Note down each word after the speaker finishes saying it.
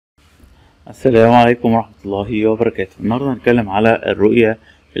السلام عليكم ورحمة الله وبركاته. النهاردة هنتكلم على الرؤية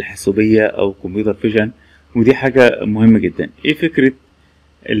الحاسوبية أو كمبيوتر فيجن، ودي حاجة مهمة جدا. إيه فكرة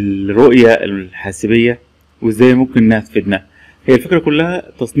الرؤية الحاسوبية وإزاي ممكن إنها تفيدنا؟ هي الفكرة كلها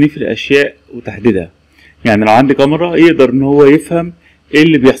تصنيف الأشياء وتحديدها. يعني لو عندي كاميرا يقدر إن هو يفهم إيه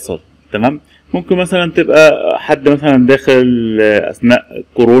اللي بيحصل. تمام؟ ممكن مثلا تبقى حد مثلا داخل أثناء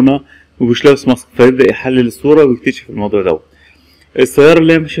كورونا ومش لابس ماسك، فيبدأ يحلل الصورة ويكتشف الموضوع دوت. السيارة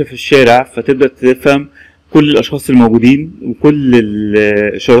اللي هي ماشية في الشارع فتبدأ تفهم كل الأشخاص الموجودين وكل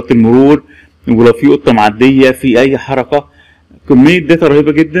إشارات المرور، ولو في قطة معدية في أي حركة. كمية داتا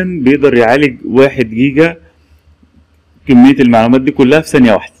رهيبة جدا، بيقدر يعالج 1 جيجا كمية المعلومات دي كلها في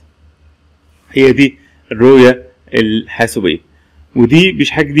ثانية واحدة. هي دي الرؤية الحاسوبية، ودي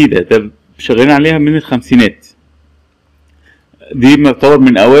مش حاجة جديدة، ده شغالين عليها من الخمسينات. دي تعتبر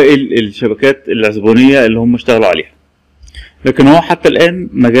من أوائل الشبكات العزبونية اللي هم اشتغلوا عليها، لكن هو حتى الآن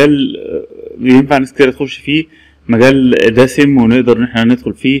مجال ينفع ناس كتير تخش فيه، مجال دسم ونقدر إن احنا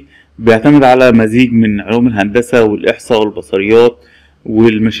ندخل فيه. بيعتمد على مزيج من علوم الهندسة والإحصاء والبصريات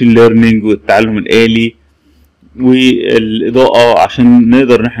والماشين ليرنينج والتعلم الآلي والإضاءة، عشان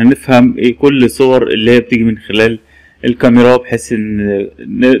نقدر إن احنا نفهم إيه كل الصور اللي هي بتيجي من خلال الكاميرا، بحيث إن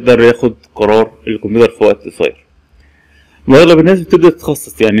نقدر ياخد قرار الكمبيوتر في وقت قصير. واغلب الناس بتبدا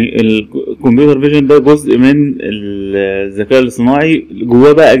تتخصص، يعني الكمبيوتر فيجن ده جزء من الذكاء الاصطناعي،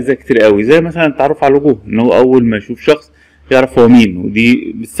 جواه بقى اجزاء كتير قوي، زي مثلا التعرف على الوجوه، ان هو اول ما يشوف شخص يعرف هو مين.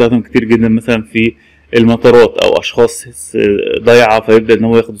 ودي بتستخدم كتير جدا مثلا في المطارات او اشخاص ضايعه، فيبدا ان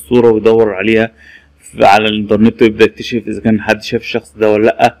هو ياخد الصوره ويدور عليها على الانترنت ويبدا يكتشف اذا كان حد شاف الشخص ده ولا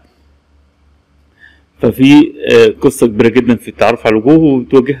لا. ففي قصه كبيره جدا في التعرف على الوجوه،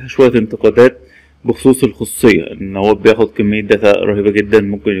 وبتواجهها شويه انتقادات بخصوص الخصوصية، ان هو بياخد كمية داتا رهيبة جدا.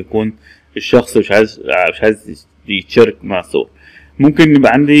 ممكن يكون الشخص مش عايز يتشارك مع الصور. ممكن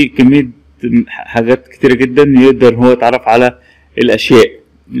يبقى عندي كمية حاجات كتيرة جدا يقدر هو يتعرف على الاشياء.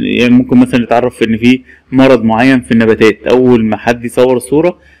 يعني ممكن مثلا يتعرف ان في مرض معين في النباتات، اول ما حد يصور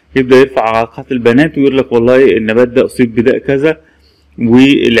الصورة يبدأ يرفع على قاعدة البيانات ويقول لك والله النبات ده اصيب بداء كذا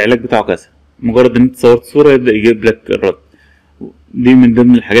والعلاج بتاعه كذا. مجرد ان انت صورت صورة يبدأ يجيب لك الرد. دي من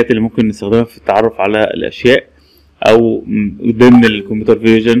ضمن الحاجات اللي ممكن نستخدمها في التعرف على الأشياء أو ضمن الكمبيوتر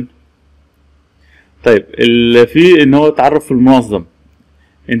فيجن. طيب في إن هو تعرف في المنظم،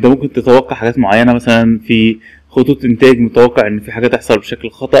 أنت ممكن تتوقع حاجات معينة، مثلا في خطوط إنتاج متوقع إن في حاجة تحصل بشكل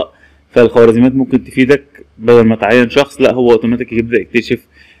خطأ، فالخوارزميات ممكن تفيدك بدل ما تعين شخص، لا هو أوتوماتيك يبدأ يكتشف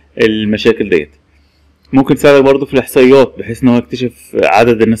المشاكل ديت. ممكن تساعدك برضه في الإحصائيات، بحيث إن هو يكتشف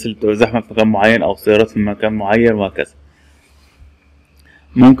عدد الناس اللي بتبقى زحمة في مكان معين أو سيارات في مكان معين وهكذا.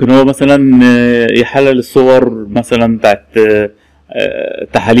 ممكن هو مثلا يحلل الصور مثلا بتاعت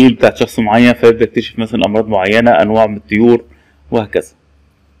تحاليل بتاعت شخص معين، فيبدأ يكتشف مثلا أمراض معينة، أنواع من الطيور وهكذا.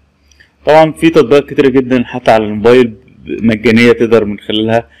 طبعا في تطبيقات كتيرة جدا حتى على الموبايل مجانية تقدر من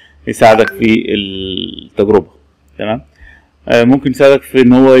خلالها يساعدك في التجربة. تمام. ممكن يساعدك في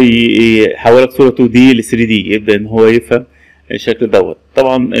ان هو يحولك صورة 2D ل 3D، يبدأ ان هو يفهم الشكل دوت.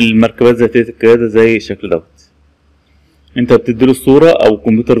 طبعا المركبات ذاتية القيادة زي الشكل دوت، انت بتديله الصورة او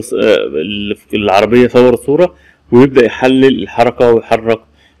كمبيوتر العربية صور الصورة ويبدأ يحلل الحركة ويحرك،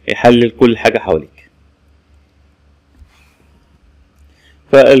 يحلل كل حاجة حواليك.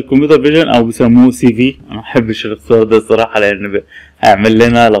 فالكمبيوتر فيجن او بيسموه CV، انا محبش الاختصار ده الصراحة لان هيعمل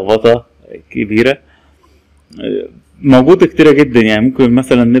لنا لخبطة كبيرة. موجودة كتيرة جدا، يعني ممكن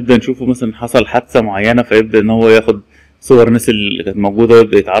مثلا نبدأ نشوفه مثلا حصل حادثة معينة فيبدأ ان هو ياخد صور الناس اللي كانت موجودة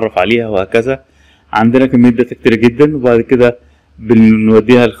ويبدأ يتعرف عليها وهكذا. عندنا كمية داتا كتير جدا، وبعد كده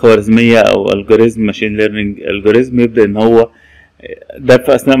بنوديها الخوارزمية او الجوريزم ماشين ليرنينج الجوريزم، يبدأ ان هو ده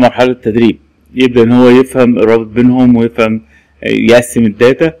في اثناء مرحلة التدريب يبدأ ان هو يفهم الرابط بينهم ويفهم يقسم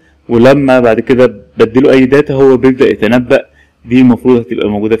الداتا. ولما بعد كده بديله اي داتا هو بيبدأ يتنبأ دي المفروض هتبقى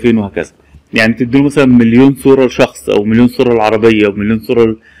موجودة فين وهكذا. يعني تديله مثلا 1,000,000 صورة لشخص او 1,000,000 صورة للعربية او 1,000,000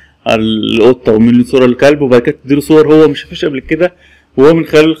 صورة القطة و1,000,000 صورة للكلب، وبعد كده تديله صور هو مش شافهاش قبل كده، وهو من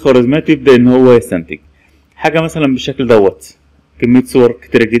خلال الخوارزميات يبدأ ان هو يستنتج حاجة مثلا بالشكل دوت. كمية صور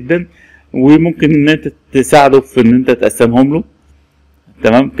كتيرة جدا، وممكن ان انت تساعده في ان انت تقسمهم له.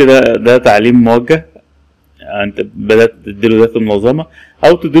 تمام كده، ده تعليم موجه. انت بدأت تديله داتا منظمة،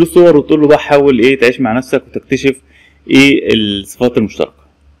 او تديله صور وتقول له بقى حاول ايه تعيش مع نفسك وتكتشف ايه الصفات المشتركة.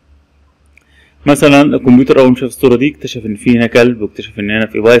 مثلا الكمبيوتر اول ما شاف الصورة دي اكتشف ان في هنا كلب، واكتشف ان هنا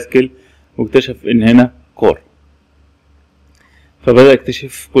في بايسكل، واكتشف ان هنا كار، فبدأ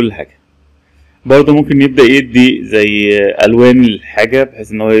يكتشف كل حاجة. برضه ممكن يبدأ يدي زي ألوان للحاجة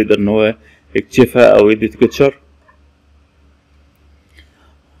بحيث إن هو يقدر إن هو يكتشفها، أو يدي تكتشر.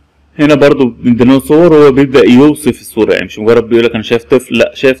 هنا برضو من ضمن الصور هو بيبدأ يوصف الصورة، يعني مش مجرد بيقولك أنا شايف طفل،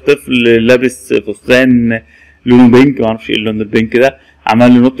 لأ شايف طفل لابس فستان لونه بينك، معرفش ايه اللون البينك ده،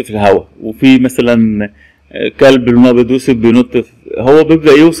 عمال ينط في الهواء، وفي مثلا كلب لونه أبيض وأسود بينط هو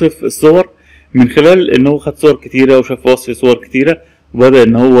بيبدأ يوصف الصور من خلال إن هو خد صور كتيرة وشاف وصف صور كتيرة وبدأ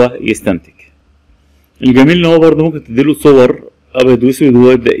إن هو يستنتج. الجميل إن هو برضه ممكن تديله صور أبيض وأسود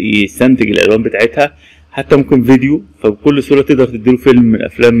وهو يبدأ يستنتج الألوان بتاعتها، حتى ممكن فيديو، فبكل صورة تقدر تديله فيلم من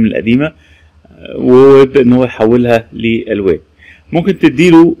الأفلام القديمة وهو يبدأ إن هو يحولها لألوان. ممكن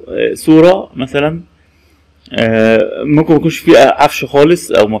تديله صورة مثلا ممكن ميكونش فيها عفش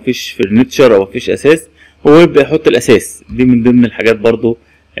خالص أو مفيش فرنتشر أو مفيش أساس، هو يبدأ يحط الأساس. دي من ضمن الحاجات برضه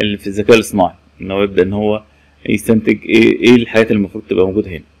اللي في الذكاء الاصطناعي، إن هو يبدأ إن هو يستنتج إيه الحاجات اللي المفروض تبقى موجودة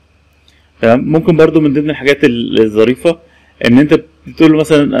هنا. تمام. ممكن برضه من ضمن الحاجات الظريفة إن أنت بتقول له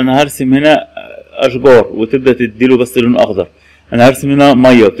مثلا أنا هرسم هنا أشجار وتبدأ تديله بس لون أخضر، أنا هرسم هنا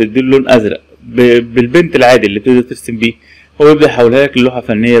مية وتديله لون أزرق بالبنت العادي اللي بتقدر ترسم بيه، هو يبدأ يحولها لك للوحة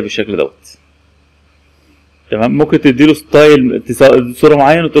فنية بالشكل دوت. تمام. ممكن تديله ستايل صورة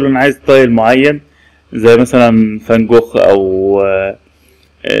معينة وتقول له أنا عايز ستايل معين زي مثلا فان جوخ أو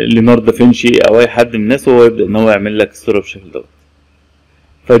ليوناردو دافنشي أو أي حد من الناس، وهو يبدأ إن هو يعمل لك الصورة بالشكل دوت.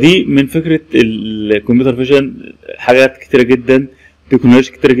 فدي من فكرة الكمبيوتر فيجن حاجات كتيرة جدا،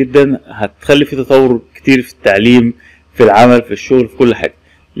 تكنولوجيا كتيرة جدا هتخلي في تطور كتير في التعليم، في العمل، في الشغل، في كل حاجة،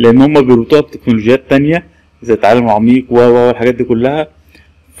 لأن هما بيربطوها بتكنولوجيات تانية زي التعلم العميق والحاجات دي كلها.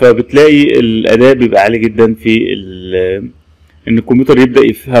 فبتلاقي الأداء بيبقى عالي جدا في إن الكمبيوتر يبدأ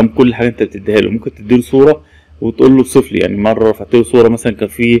يفهم كل حاجة أنت بتديها له. ممكن تديله صورة وتقول له اوصف لي، يعني مرة رفعت له صورة مثلا كان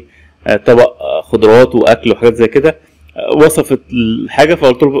فيه طبق خضروات وأكل وحاجات زي كده، وصفت الحاجة،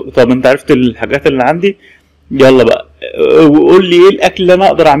 فقلت له طب أنت عرفت الحاجات اللي عندي، يلا بقى وقول لي إيه الأكل اللي أنا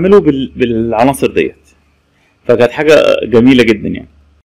أقدر أعمله بالعناصر ديت. فكانت حاجة جميلة جدا يعني.